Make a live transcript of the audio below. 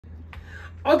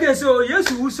Okay, so yes,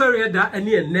 who sorry that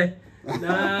any and ne.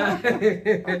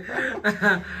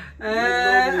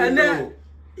 And then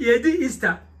ye did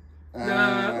Easter.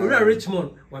 Na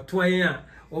Richmond what twaya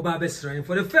oba besran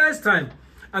for the first time.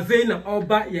 Avena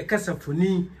oba ye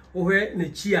kasafoni ohe ne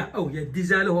chia oh ye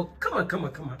design ho kama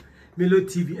Melo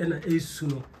TV and a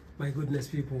suno. My goodness,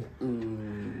 people.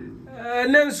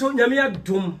 Then so nyame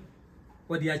adom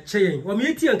what they are chain. Or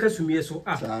me tea and kasumi so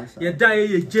ye die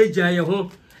ye jeja ye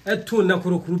ho eto na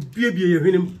korokoro biebie ye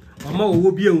hwenem ama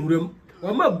wo bie nwuram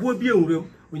ama buo bie nwuram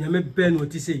onyame ben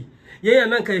oti sei ye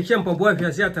ananka ye hempa bo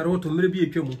ahwase atare oto mere bie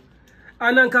twemu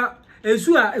ananka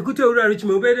esu a ekuta owura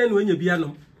richme obede na onya bia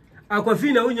nom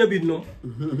akwafi na onya bi nom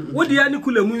wodi ya ne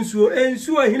kula mu nsuo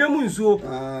ensuo ahina mu nsuo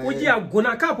wogi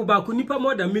agona kapo ba ko nipa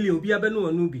more than million bia be no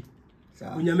wanu bi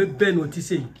onyame ben oti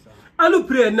sei alu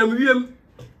pray nam wiem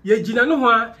ye jina no ho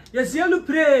a ye se alu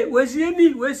pray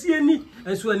wesieni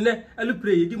enso ne alu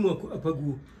pray ye di mu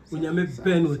apaguo onyame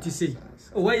ben oti sei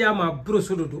o wa ya ma bro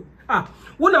so dodo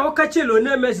wona wo ka chelo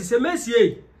na Messi se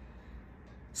Messi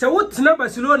se wo tena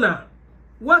Barcelona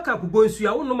waka ku bonsu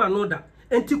ya wo no ma no da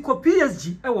enti ko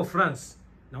PSG e wo France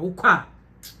na wo kwa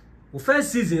wo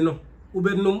first season no wo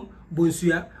be no bonsu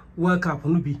ya waka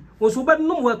no bi wo so be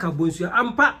no waka bonsu ya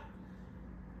ampa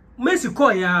Messi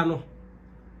ko ya no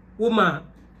wo ma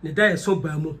ne da so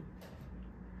ba mu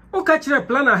o ka kire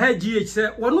plan ahead GH se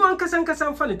wono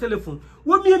ankasa mfa ne telephone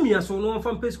wo miamia so no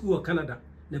mfa mpa school Canada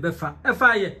ne be fa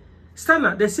ye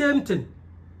Stana the same thing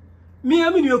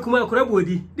miami ni okuma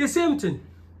akorabodi the same thing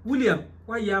William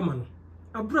wa yama no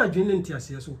abura adwene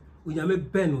ntiase so onyame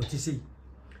ben oti sei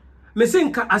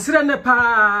mesenka asira ne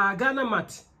pa Ghana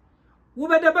mat wo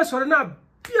bede be sore na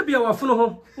bia wafono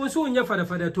ho wonso onya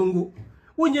fada tongo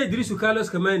wonya Idrisu Carlos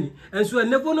Kamani enso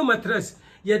nevono mattress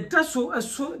ye daso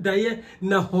aso daye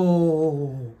na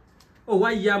ho o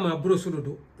wa yama bro so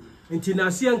dodo nti na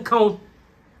ase enkan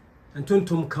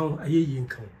entontom kan ayeyi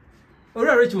enkan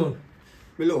ora Richmond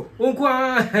Milo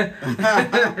unkwa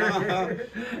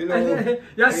Milo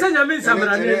ya senya mi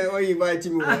samrane o invite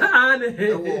me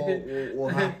wo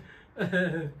ha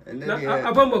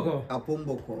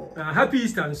Apomboko happy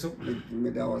Easter so me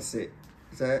da wase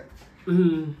say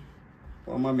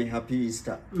Wama me happy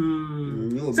Easter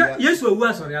say Yesu owu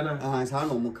asori ana sa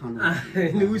no mo kan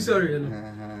ni wu sorry no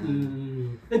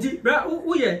enti bra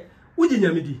wo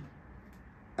nyamedi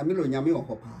Amilo nyame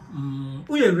ohopa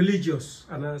uye religious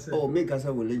anase oh me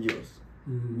kasa religious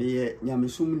me nyame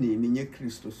sumni me nye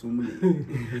Kristo sumni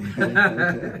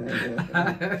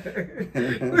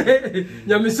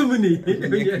nyame sumni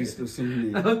me Kristo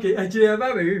sumni okay achire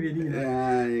ba ba we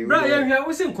ni bra ye hwa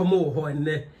wo se nkomo wo ho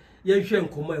enne ye hwe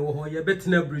nkomo e wo ho ye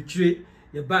betena brutire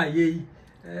ye ba ye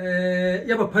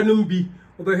ye papa num bi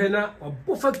obehwe na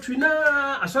obo factory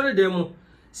na asore dem mo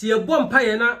si ye bo mpa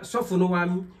ye na sofo no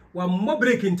wa mo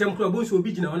break ntem kro bo so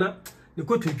obi gina ona ne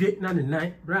kotodwe na ne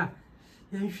nan bra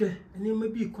yenhwe ene ma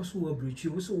bi koso wo abruchi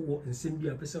wo so wo nsem bi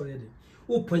apesa wo yede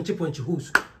wo ponche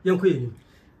hose yenko yenim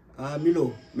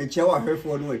Milo me chewa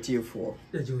hwefo no atiefo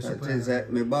tense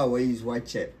me ba wa is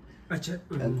wache ache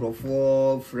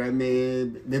enkrofo frame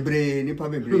bebre nipa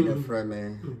bebre na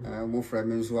frame mo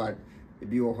frame nso a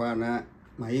bi wo ho ana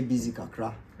ma ye busy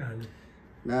kakra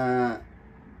na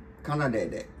Canada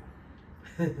de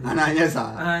Ananya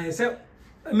sa se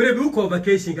mere bi ko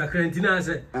vacation kakra ntina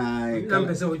se na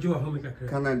mpesa ojo ho me kakra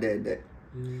Canada de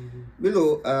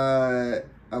Milo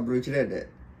abrochire de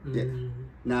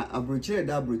na abrochire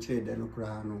de no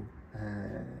kra no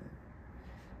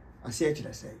ase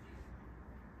chire se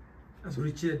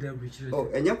abrochire de oh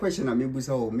enya question na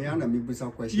mebusa o me ana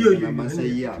mebusa question na ma say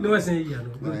ya no say ya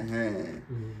no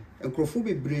enkrofo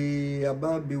bebre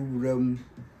aba bewuram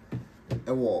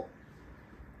ewo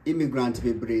immigrant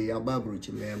bebre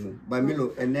ababruchi memu ba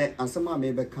Milo ene asama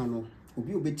me be kano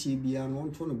obi obeti bia no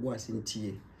nto no bo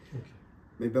asentie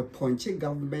me be ponche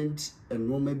government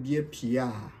enoma bia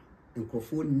pia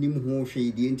enkofo nim ho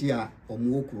hwede enti a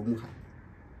omo okurum ha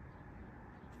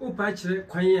o pa kire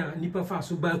kwan a nipa fa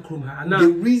so ba krum ha ana the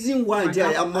reason why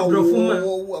I am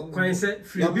kwan se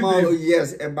free bible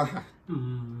yes eba ha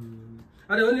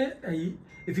ada one ayi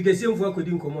efficacy mfu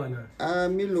akodi nkomo ana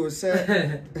Milo se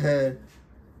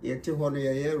yete hono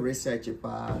ye research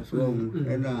pa so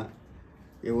ena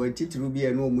ye watitru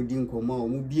bia no omudi nkoma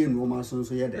omubie no ma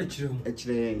sonso ye de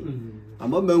ekire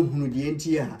ama ma hunu de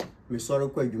enti a me soro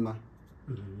kwa adwuma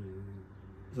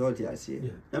so ti ase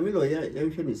na Milo ye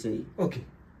hwe ni sei okay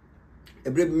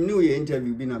ebre new year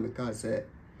interview bi na me ka say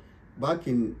back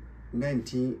in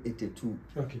 1982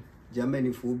 okay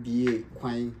Germany for bie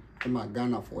kwan ma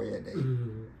Ghana for ye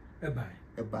de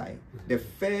bye the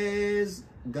first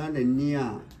Ghana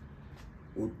near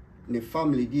ne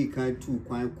family di kan tu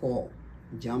kwan ko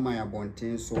jama ya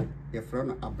bonten so ye fra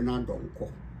no Abena Donko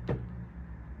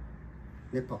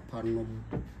ne papa no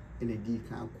ene di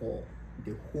kan ko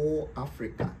the whole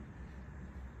Africa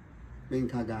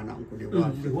menka Ghana nko the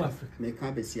whole Africa me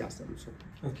ka be si asem so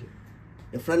okay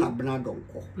ye fra no Abena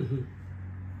Donko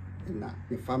na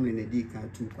the family ne di kan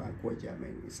tu kwan ko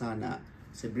Germany sana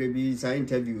se brebi sa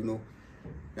interview no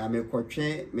na me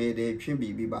kwotwe me de twe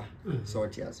bibi ba so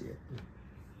tiase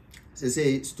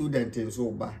say student in so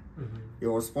ba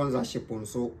your sponsorship on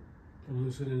so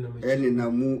any na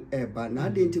mu eba na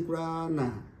identikura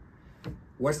na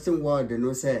western world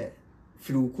no say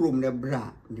free krom na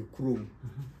bra ni krom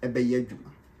ebe ye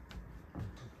adwuma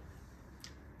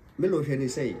me lo hwe ni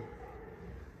say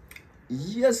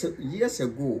years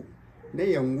ago na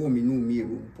ye ngo mi nu mi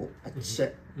ru po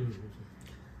ache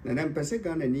na mpese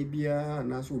Ghana ni bia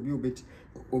na so obi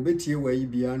obetie wa yi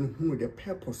bia no hu the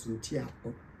purpose ntia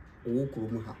o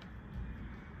krom ha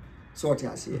so what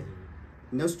you say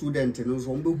na student no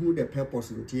so mbe hu the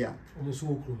purpose ntia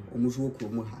omuso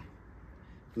krom ha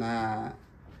na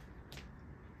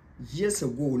years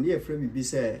ago ni efra bibi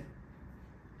say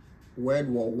World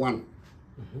War I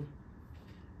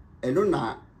eno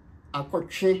na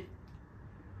akotwe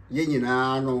ye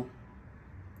nyina no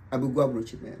abegu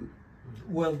abrochi mem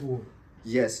World War.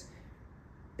 Yes.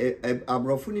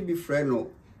 Abrofuni be friend no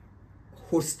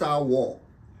hostile war.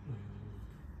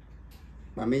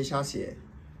 My main here.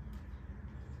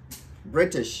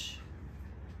 British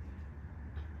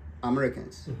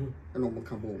Americans and omo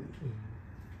kabo.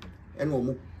 And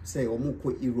omo say omo ko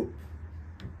Europe.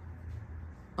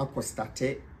 Ako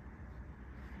starte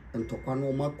and to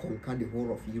kwanoma conquer the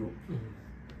whole of Europe.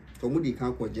 To mu di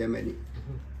kan ko Germany.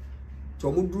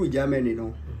 To mu dru Germany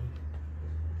no.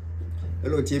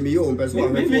 Hello, Timmy, you on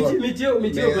person.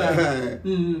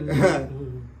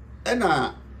 And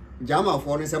Jama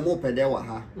for is a more pedewa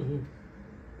ha.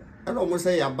 And almost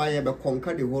say I buy a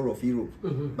conquer the whole of Europe,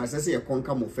 but I say a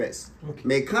conquer more first.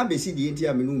 May can't be see the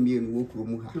entire menu me and walk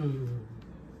rumuha.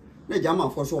 The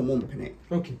Jama for so more penny.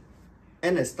 Okay.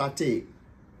 And a started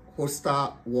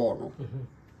hostile war. No.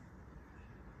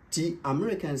 The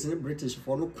Americans and the British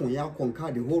for no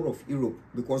conquer the whole of Europe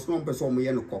because no person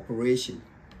we no corporation.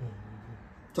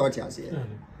 Thought as here,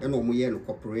 and no more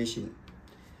corporation.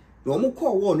 No more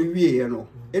call one year, no,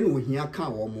 and we hear can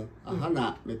one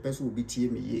Hana, my person will be tear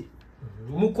me ye.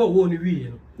 No call one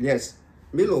year. Yes,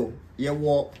 Milo, ye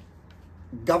walk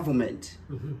government,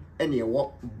 and ye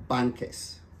walk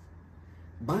bankers.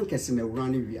 Bankers in a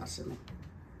running reason.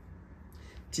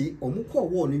 Tea or more call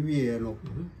one year, no,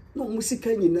 no music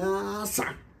in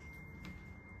nasa.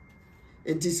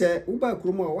 And he said, Uba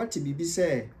Kruma, what to be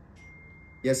say?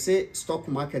 You say stock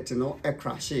market no a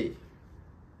crash.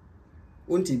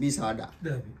 Unti be harder.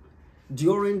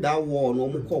 During that war, no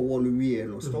more call 1 year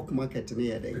no stock market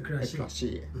near a crash.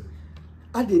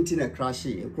 I didn't in a crash.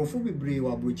 Profobi brave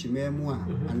or which memoir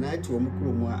and night to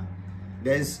Omukruma.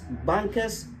 There's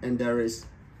bankers and there is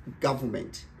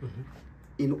government.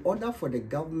 In order for the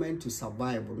government to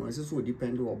survive, no, this will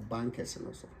depend on bankers and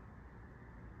also.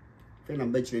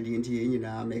 I'm bet you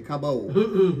the make about.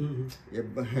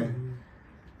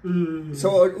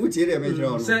 So, which area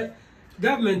major? Say,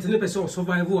 government never saw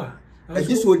survival.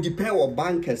 This will depend on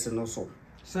bankers and also.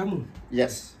 Some,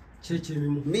 yes.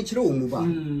 Mitchell move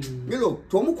on. Milo,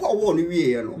 Tomu call 1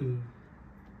 year, no.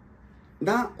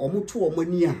 Now, Omutu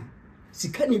Omonia,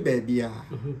 Sikani baby.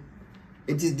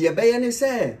 It is the Bayani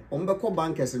say, Ombako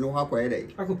bankers and no how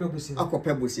quite Ako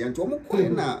Pebusi and Tomu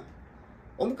Koina.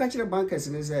 Omukachira bankers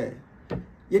and say.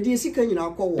 Ye di sika nyina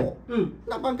akọ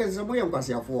na banka se mo yam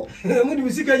kwase afọ mo di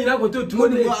sika nyina akọ to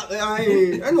ne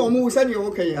ai e no mo usa ne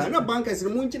o kan ya na banka se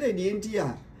mo nkire de enti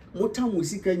a mo tam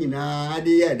sika nyina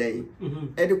de ye dai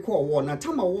e de kọ wo na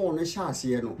tama wo no sha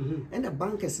ase no e na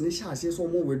banka se ne sha ase so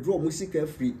mo withdraw mo sika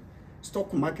free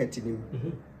stock market ni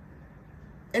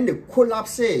and the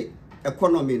collapse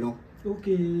economy no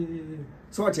okay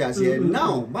so what you say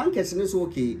now bankers ne so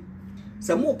okay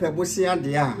se mo pebo se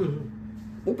ade a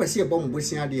Upesi a bomb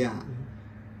bussing idea.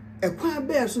 A quite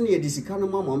bear soon near this kind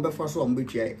of mamma before so on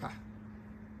which I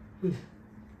can.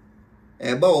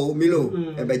 A bow,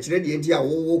 Milo, a betray the India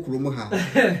walk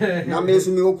Rumuha. Now, Miss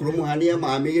Milk Rumuha near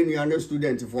my million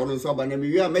student for no so, and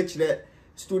we are much the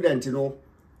student, you know,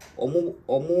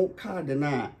 or more card than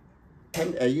a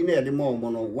unit at the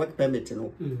moment or work permit, you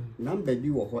know. Number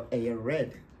you or a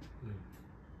red.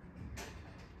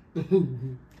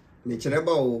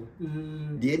 Mechereba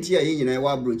the entire yin I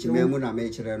wa broach memuna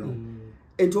mechere no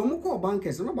ento mo call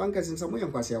bankers no bankers in some way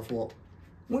kwase afo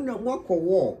mo na mo call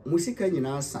war musika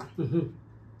nyina asa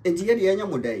enti ye de enya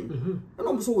modai na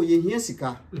no so ye hia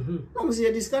sika no mo se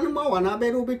ye disika no ma wa na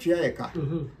be do betua ye ka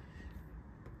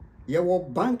ye wo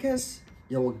bankers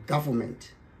ye wo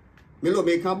government melo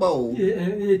be ka ba o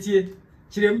tie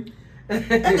chirem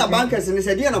and the bankers ni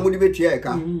se de na mo de betua ye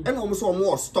ka and no so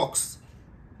mo stocks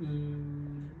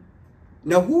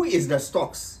now who is the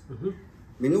stocks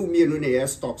me no me no na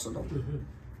stocks no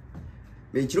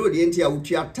me chiro de enti a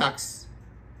utua tax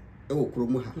e wo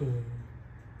kromu ha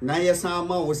na yesan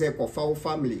ma wo se kofa wo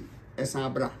family esan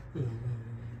abra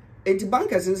enti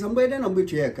bankers in some way na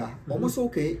betua ka almost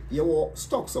okay ye wo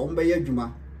stocks o mbe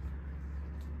adwuma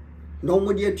no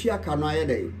mo de atua ka no aye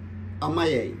dai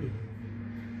amaye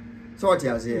so what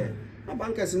you say na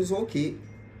bankers in so okay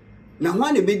na ho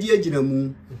na be di agina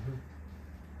mu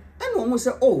and almost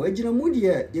say oh agina mu de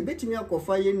ye betumi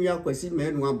akofa ye nua akwasi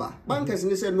manu aba bankers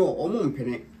ni say no omo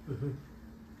mpene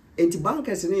enti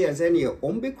bankers ni ye say ne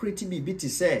ombe create bi ti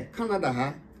say Canada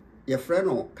ha ye frɛ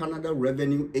no Canada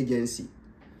Revenue Agency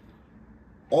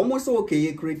almost okay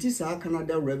ye create sa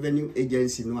Canada Revenue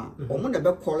Agency no a omo na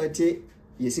be quality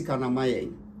ye sika na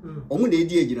mayen omo na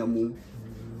edi agina mu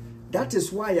that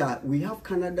is why we have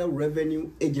Canada Revenue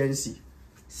Agency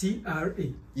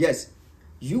CRA yes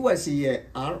USC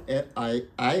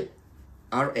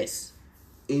RIRS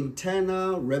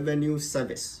Internal Revenue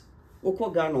Service oko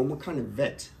Ghana omo kan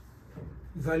vet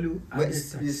value added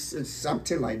tax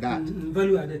something like that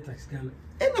value added tax Ghana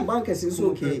and the bankers is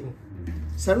okay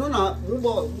sano na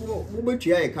mo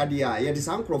betua e kade a ye de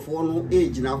san krofo no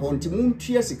age na ho nti mu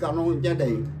ntua sika no nya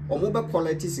dan omo be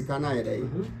quality sika na ye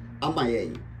dan ama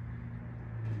ye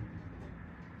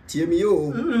tie mi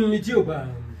yo mi tie ba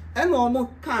and omo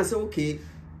kan say okay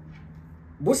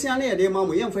bosia na ye de ma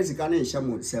mo ye mfa sika na nhya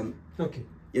mo nsam okay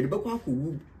ye de be kwa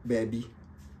ko baabi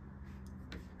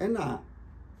and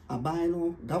aban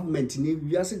no government ni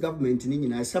wiase government ni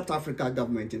nyina South Africa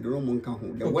government the Roman ka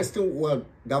ho the western world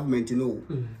government no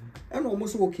and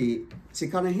almost okay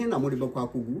sika na he na mo de be kwa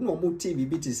ko gu no mo TV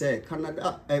bi ti say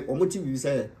Canada omo TV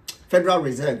say Federal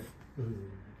Reserve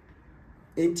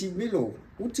enti milo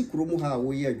uti kromu ha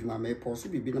wo ye adwuma me pose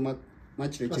bibi na ma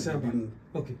chire mu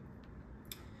okay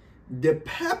the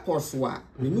purpose wa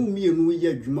me no mienu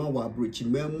ye adwuma wa abrochi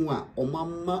mamu a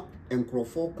omamma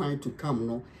enkrofo kwan to come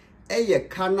no eye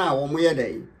kana wo mo ye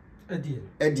dai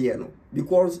edie no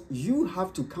because you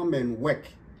have to come and work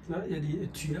na ye di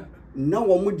etua na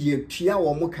wo mo di etua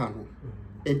wo mo ka no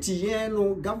enti ye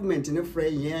no government ne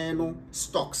frɛ ye no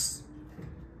stocks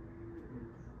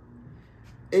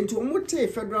enti wo mo te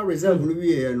Federal Reserve no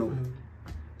wie no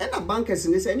and the bankers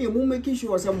ne say ne mo make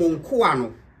sure say mo nko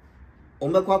ano o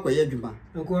me kwa kwa ye adwuma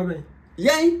nko aben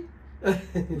yen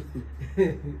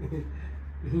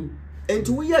enti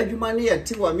we adwuma ne ye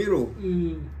te wa miro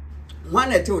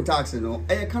one te tax no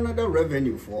e Canada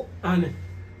Revenue for ane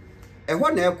e ho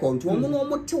na e konto mo no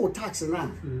mo te tax na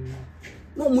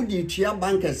no mo di tua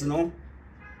bankers no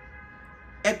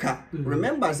eka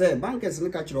remember say bankers no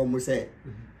ka kire mo say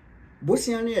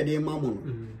bosia ne ye de ma mo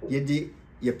no ye de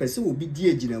ye pese obi di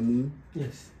agina mu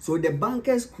yes so the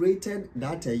bankers created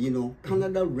that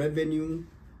Canada Revenue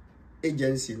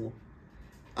Agency no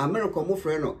America mo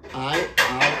frɛ no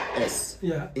IRS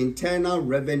Internal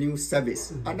Revenue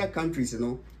Service other countries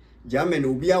Germany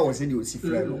obi a was say the osi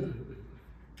frɛ no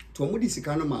to mo di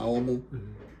sika no ma omo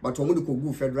but to mo di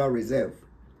kogu Federal Reserve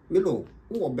melo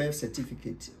who birth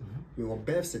certificate your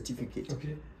birth certificate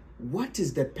okay what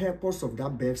is the purpose of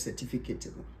that birth certificate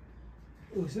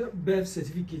o se birth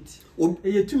certificate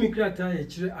e tumi krata e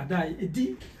kire adai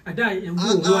edi adai e wo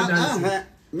adanse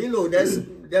milo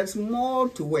there's more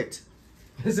to it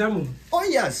oh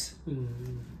yes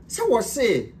so what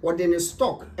say what in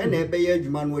stock and e be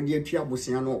adwuma no de atua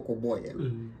bosia no okoboye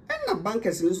and na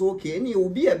bankers is okay any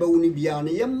obi e be woni bia no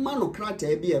ye ma no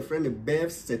krata e be a friend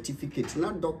birth certificate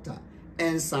na doctor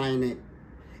and sign it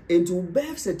into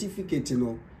birth certificate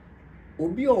no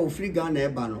obi o free Ghana e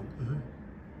ba no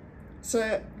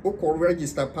say o ko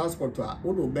register passport a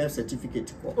o do birth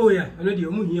certificate ko oh yeah I know the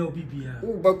omu hia obi bia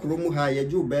o ba kromu ha ye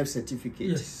ju birth certificate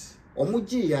yes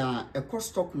omuji ya a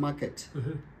stock market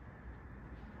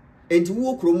enti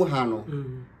wo kromu ha no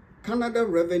Canada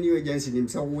Revenue Agency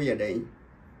nimsa wo ye dan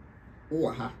wo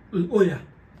ha oh yeah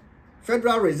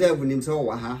Federal Reserve nimsa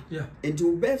wo ha yeah enti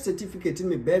wo birth certificate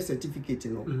me birth certificate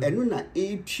no enu na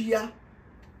etua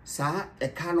sa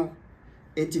eka no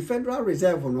enti Federal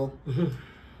Reserve no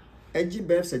egi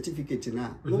birth certificate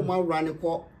na no ma run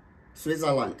ko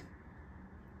Switzerland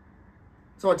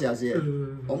so what you say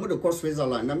omo de ko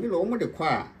Switzerland na me lo omo de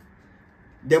kwa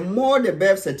the more the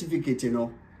birth certificate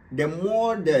the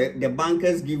more the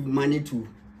bankers give money to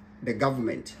the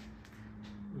government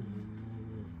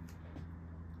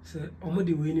So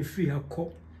omodi we ni free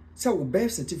akọ. So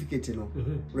birth certificate no.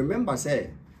 Remember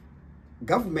say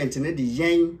government ne the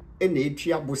yen na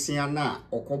etua bosia na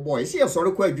okoboy. See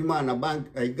sori kwa adwuma na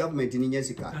bank government ni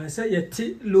nyesika. And say yet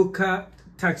local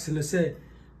tax no say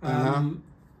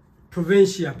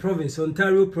province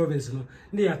Ontario province no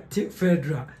ne yet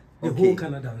federal the whole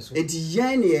Canada so. It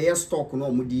yen ye stock no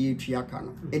omudi etua ka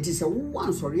no. It is a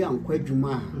one sorry an kwa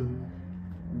adwuma.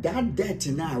 That debt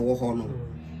na wo ho no.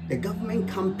 The government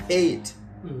can pay it.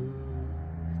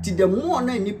 The more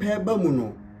na ni pay ba mu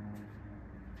no,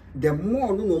 the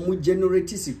more no mo generate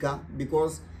sika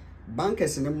because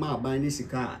bankers ne ma ban ni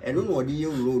sika e no no de ye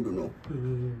road no.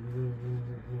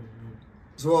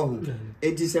 So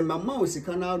it is a mama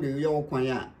sika na de ye okwan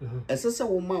a esese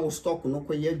wo ma stock no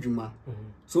kwa ye adwuma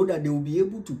so that they will be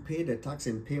able to pay the tax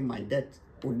and pay my debt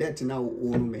or debt now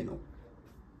own me no.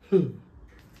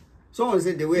 So I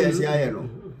said the way I say no.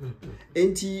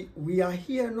 And we are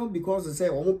here no because they say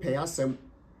omo pay asem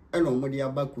and omo dey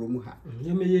abakrom ha.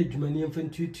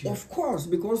 Of course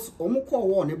because omo call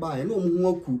war ne ba e no omo hu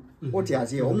aku. What you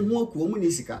say omo hu aku omo ni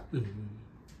sika.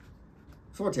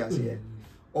 So what you say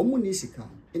omo ni sika.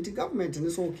 And the government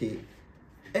is okay.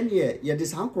 And ye the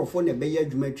sankrofo na be ye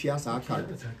adwuma twa sa aka.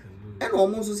 And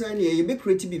omo so say ye be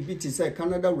create be say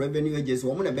Canada Revenue Agency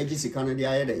omo na be gi sika na dey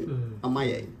aye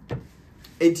amaye.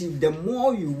 The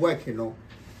more you work, you know,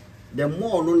 the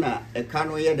more no na a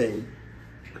cano yede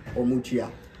or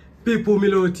mutia. People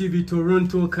Milo TV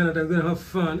Toronto, Canada, gonna have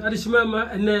fun.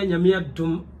 Adishima and then Yamia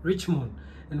Dum Richmond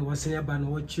and was in a ban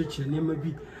what church and name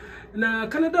be. Na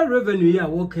Canada Revenue ya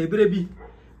work a baby.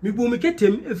 Me boom get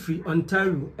him every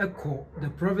Ontario echo the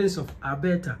province of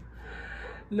Alberta.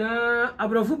 Na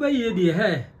Abrafuba ye de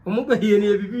hair, Omoba ye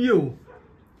near BBO.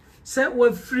 Set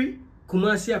were free.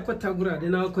 Kumasi akotagura de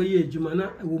na akoye adwuma na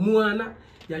womuana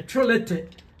ya trolete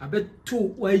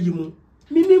abeto wayimu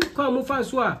minim kwa mo fa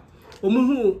so a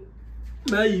omuhu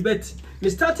mai bet me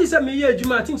started say me ye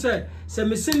adwuma I think say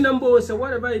me sin number say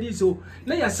whatever it is so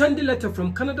na ya send the letter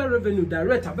from Canada Revenue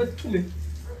direct abeto me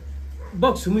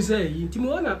box mu say intimi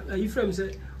wana ifrem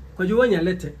say kwaje wanya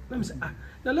letter na me say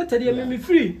na letter dey me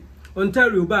free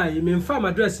Ontario buy me farm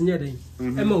address nye den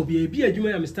e ma obi e bi adwuma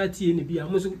ya me start here ni bi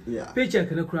amoso paycheck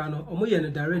na kura no omo ye no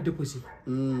direct deposit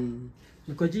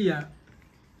because ya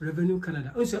Revenue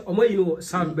Canada onse omo yi no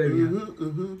Sudbury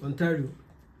Ontario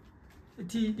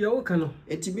eti ya woka no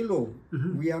eti bilo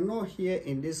we are not here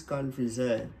in this country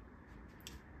say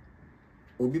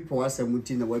obi po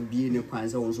asamuti na wabie ne kwan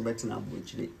say won so betina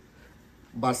abonchire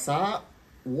basa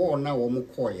wo na wo mo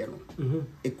koye no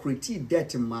e create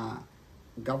debt ma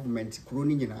government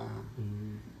kroni nyina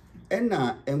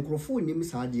ena enkrofo nim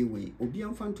saade we obi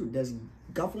amfanto there's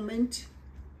government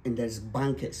and there's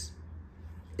bankers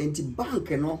enti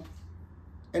bank no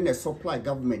and the supply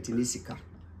government in sika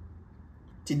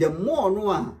ti the more no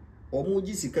a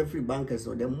omoji sika free bankers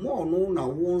so the more no na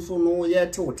won so no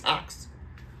yet tax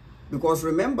because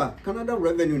remember Canada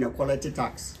Revenue na quality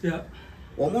tax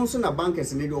omo so na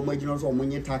bankers ni de omo so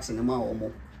omo tax na ma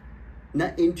omo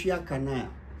na entua kana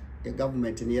the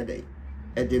government in here day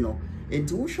edino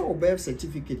enti wo show birth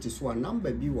certificate so a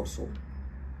number bi wo so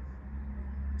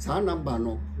sa number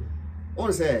no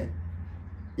on say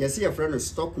yes your friend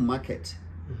stock market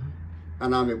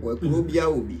and I'm a boy Colombia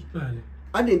obi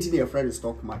I didn't your friend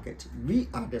stock market we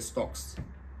are the stocks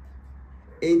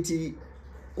enti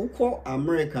uko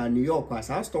America New York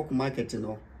as our stock market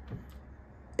no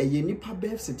e ye nipa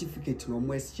birth certificate no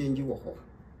mo exchange wo ho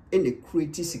in the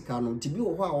creative sika no tibi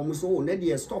wo ho a almost so na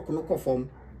dey stock no kofom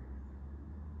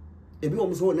e bi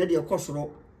almost so na dey kosoro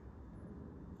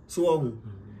so ho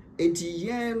enti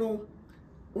ye no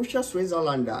wo hwa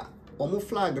Switzerland a omo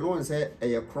flag no say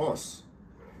a cross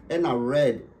and a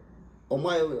red omo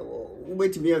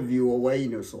wait me a view away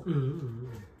no so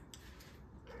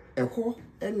e ho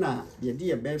na ye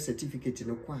dey birth certificate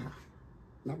no kwa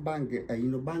na bank you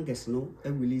know bankers no e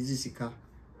release sika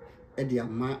e dey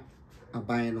ama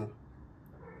aban no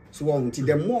so until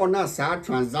the more na sa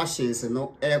transactions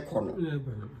no econo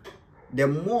the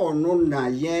more no na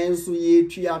yen so ye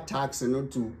tua tax no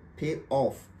to pay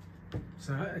off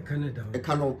Canada e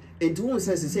cano into one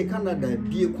says say Canada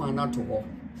be kwana to ho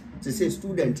say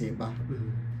student e ba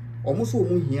almost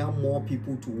omu here more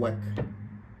people to work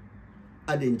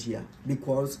adentia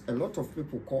because a lot of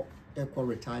people call equal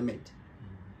retirement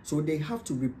so they have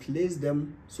to replace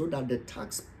them so that the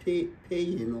tax pay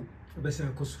you know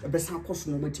besa cost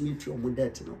no matimi twa omo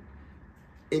debt no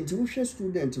enti wo hwe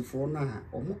student for na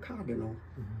omo card no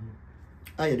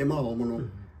aye dem a omo no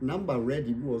number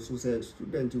ready bi also say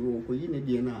student wo ko yi ne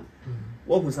die na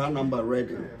wo hu sa number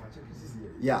ready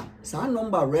yeah sa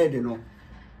number ready no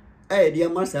dear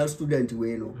master student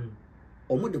we no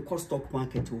omo the cost stock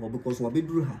market because we be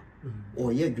duru ha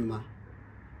or ye adwuma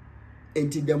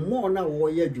enti the more na wo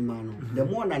ye adwuma no the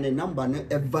more na the number na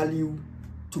a value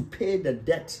to pay the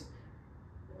debt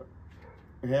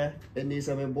and is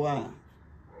a boy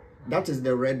that is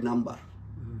the red number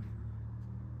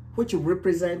which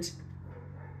represent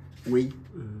we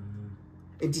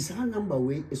it is our number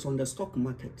way is on the stock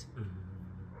market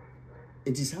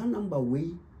it is our number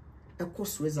way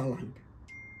across Switzerland.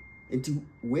 And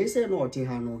we say no,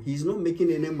 he's not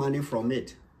making any money from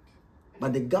it,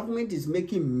 but the government is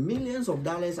making millions of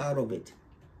dollars out of it.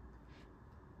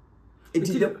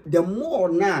 The more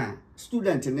now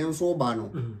student in so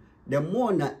the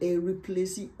more now a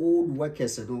replace old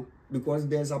workers, because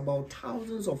there's about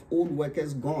thousands of old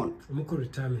workers gone.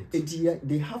 Retirement.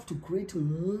 They have to create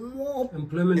more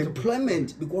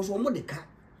employment because one more they can.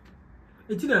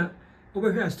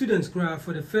 Over here, students cry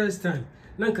for the first time.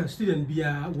 Nanka student be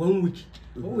 1 week.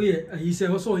 He said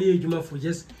also here for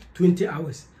just 20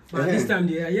 hours. But this time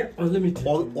they are unlimited.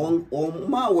 On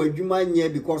ma we juma nye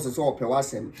because it's all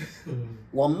pewasem.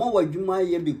 One more juma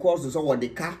ye because it's all the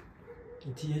car.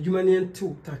 Jumanian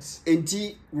 2 tax.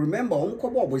 Enti remember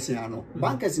kobo bosiano.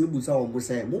 Bankers ni busa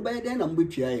say mo be den na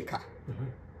mbetua e ka.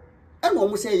 And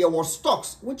almost say your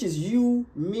stocks, which is you,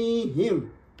 me,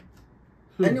 him.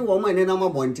 Any woman in our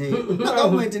bonting,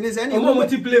 government in this any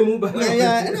multiplay move.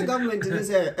 Yeah, and the government in this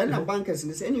and the bankers in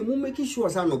this any woman making sure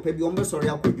I no pay beyond sorry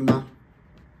I could juma.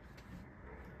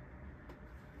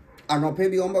 I no pay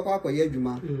beyond the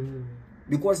juma.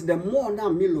 Because the more now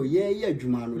Milo,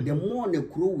 juma, the more the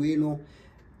crew we know.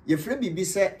 Your friend be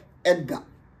said Edgar.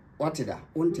 What is that?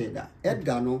 Won't that?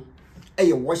 Edgar no,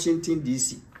 Washington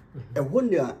DC. A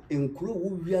wonder in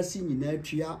crew we are seeing in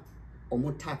Atria or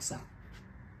more taxa.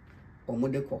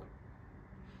 Omodeko.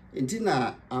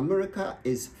 Intina America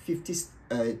is 50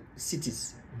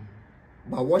 cities.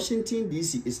 But Washington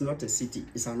DC is not a city,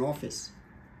 it's an office.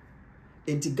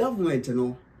 Inti government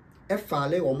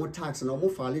file or more tax and more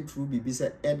file through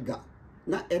BBC Edgar.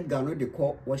 Na Edgar no they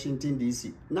call Washington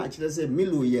DC. Na actually say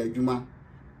Milo ye juma.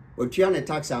 Or Tiana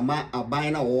tax a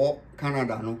buying or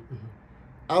Canada no.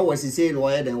 I was saying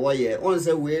why then why yeah. On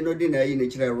say we no dinner in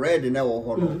each red in our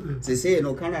honor. They say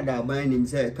no Canada buying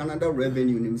himself, Canada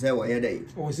revenue himself why day.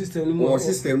 Or system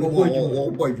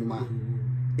no boy juma.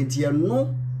 It's ya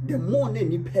no the more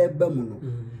ni pay bemuno.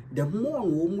 The more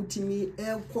wo mutimi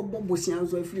kobo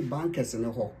bosianzo every bankers in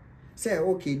the hall. Say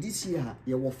okay this year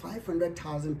you were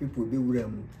 500,000 people be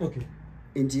uremu. Okay.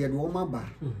 Into ya do ma ba.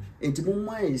 Into mo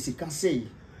mai sika say.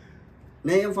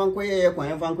 Na yen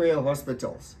fankoye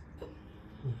hospitals.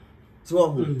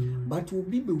 So, but will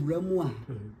be Ramua.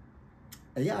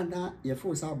 A yana, your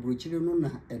force are broaching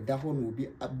on a dahon will be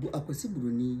a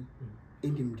possibility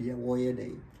in him, dear warrior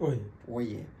day. Oh,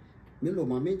 yeah. Milo,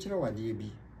 my major, what dear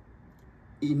be.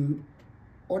 In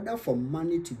order for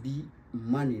money to be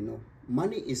money, no,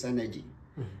 money is energy.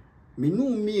 Me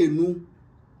no,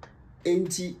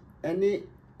 ain't any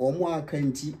or more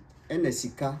canty and a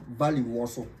sika value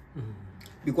also.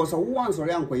 Because once or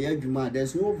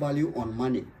there's no value on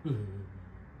money.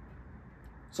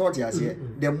 So what you say?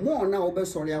 The more now be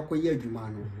sorry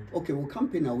okay, we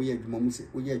company we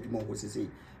say.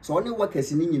 So only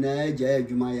workers in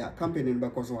Jumaya company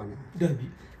because one.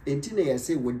 Until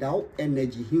say without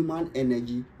energy, human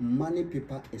energy, money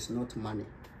paper is not money.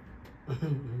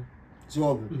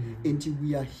 So until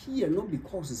we are here not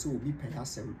because it's will be pay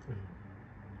us.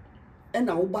 And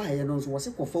now buy and also was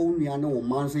a phone ya no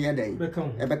months a day.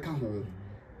 Ebeka home.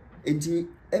 And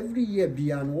every year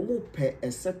be an almost pay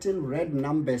a certain red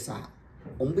numbers are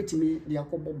on which me the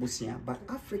Akobo Busia, but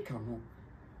Africa no.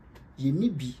 Ye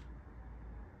need be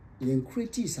yen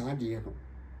critics are dear no.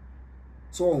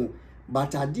 So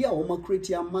but idea oma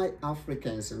critia my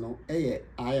Africans no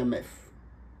IMF.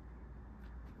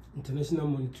 International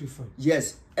Monetary Fund.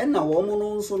 Yes, and now woman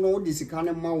also know this kind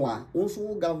of mawa.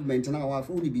 Also, government now have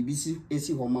the BBC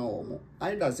AC Homa.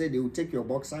 Either say they will take your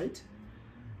bauxite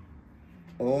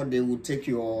or they will take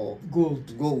your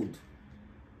gold.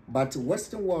 But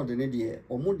Western world in India,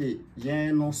 omo de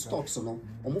no stocks no,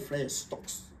 omo fresh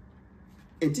stocks.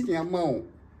 Enti the amount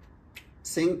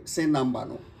same number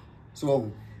no.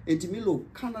 So enti Milo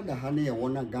Canada hane ya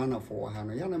wana Ghana for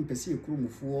hano. Yana mpesi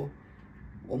kurumufuo.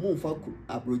 Too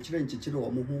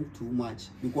much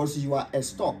because you are a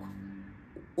stock.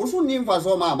 Also, name for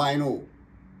some I know.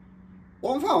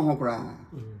 One found Hokra.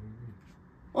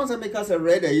 Once I make us a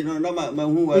red, you know, no, my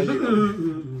who was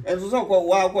and so called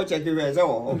wild check the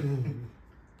result.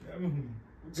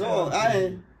 So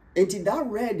I ain't that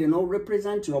red, you know,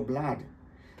 represent your blood.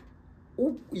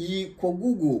 Oh, ye ko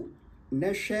Google,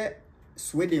 Neshe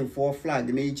Sweden for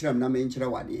flag nature na menchira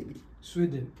wade bi.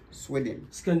 Sweden.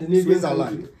 Scandinavian.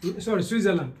 Switzerland. Sorry,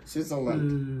 Switzerland.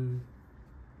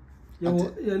 Ya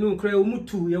no kra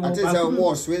umutu ya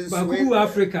wo Swiss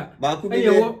Africa.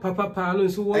 Ya papa no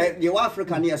so wo. The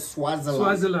Africa near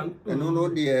Swaziland. No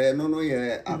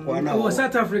the akwana.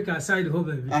 South Africa side ho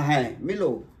baby.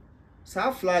 Milo.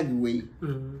 Sa flag we.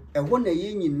 E ho na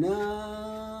ye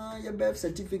nyina ya birth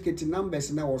certificate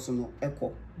numbers na wo so no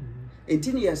ekọ.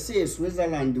 Enti ya say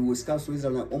Switzerland we ska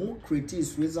Switzerland omo create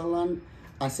Switzerland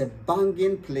as a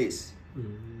banging place.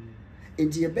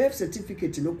 Enti ya birth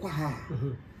certificate no kwa ha.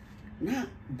 Na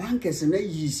bankers na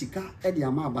yisika e de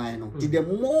ama ban no. The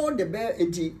more the better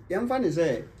enti yemfa ne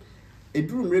say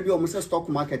eduru mre bi o mo say stock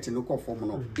market no ko form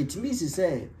no. It means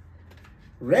say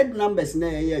red numbers na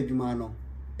ye adwuma no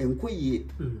enkoyie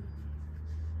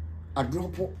a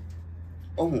drop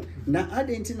oh na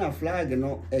adentina flag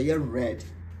no ye red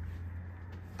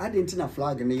adentina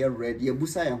flag no ye red ye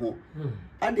busa ye ho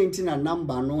adentina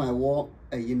number no I wo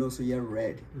you know so ye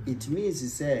red it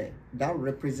means say that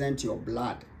represent your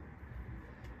blood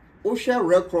Osha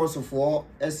Red Cross for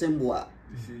Esembwa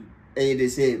the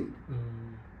same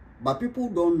but people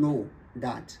don't know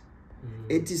that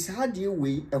it is hard you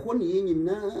way a one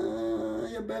na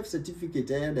your birth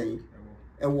certificate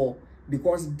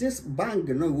because this bank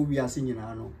no will be a singing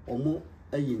no or more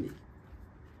a yini.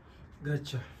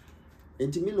 Gotcha.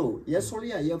 Intimilo, yes,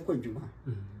 sorry, I have quadjuma.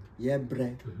 Ye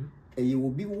bread, and you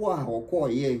will be wow or call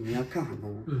ye in your car.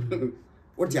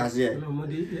 What you say?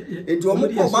 Into a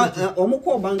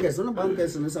more bankers, no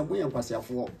bankers, and some way of pass your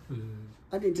floor.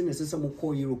 I didn't necessarily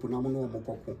call Europe and I'm no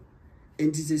more.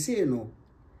 And it is say no.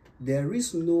 There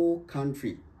is no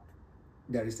country.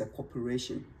 There is a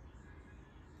corporation.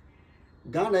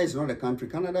 Ghana is not a country.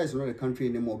 Canada is not a country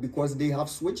anymore because they have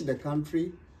switched the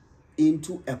country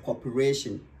into a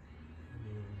corporation.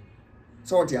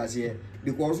 So what you say?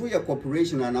 Because we are a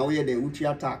corporation and now we are the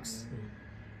Utria tax.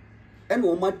 And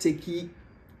we might take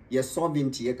your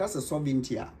sovereignty. You can't say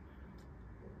sovereignty.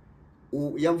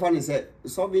 Young funny said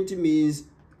sovereignty means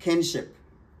kinship.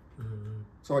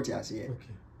 So what you say?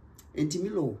 Okay.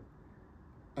 Intimilo.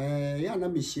 Ya na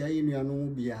be share yin ya no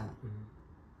bia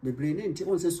bebre ne nti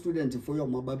on say student for your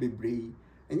maba bebre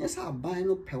enya sa ban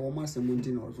no pe wo masem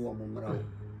nti no so wo mra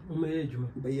o me adwuma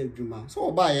be adwuma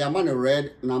so ba ya ma no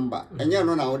red number enya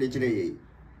no na wo de kire ye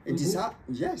nti sa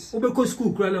yes obeko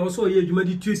school kura na wo so ye adwuma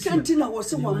di tutu kanti na wo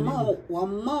se wa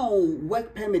ma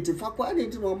work permit fa kwa de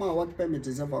nti no ma work permit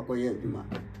se fa kwa ye adwuma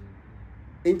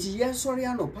nti ye sorry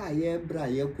ano pa ye bra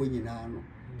ye ko nyina no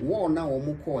war na wo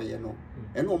mo call ye no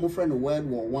and wo mo friend World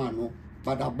War I no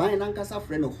but a buy nankasa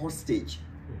friend hostage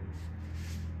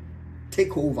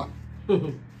take over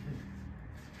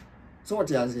so what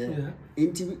you say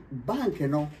into bank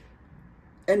no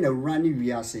and a running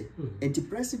we are say into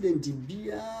president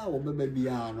bia or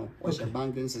bia no or the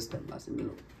banking system as me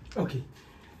okay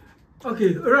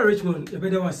Richmond you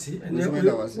better was see and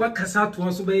what kasa to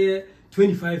also be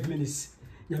 25 minutes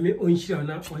Yame onshira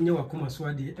na onye wakoma so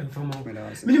ade emfama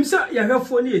minim sa ya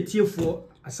hwefo ne etiefo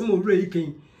asem owura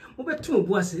yiken mo beto mo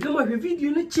boase na mo hwe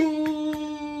video no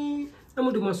chin na mo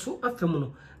de maso afem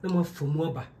no na mo afamu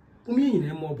aba umi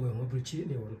nyina mo obo ho bruchi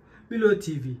ne wono Milo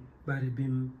TV bare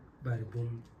bim bare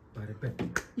bum bare pep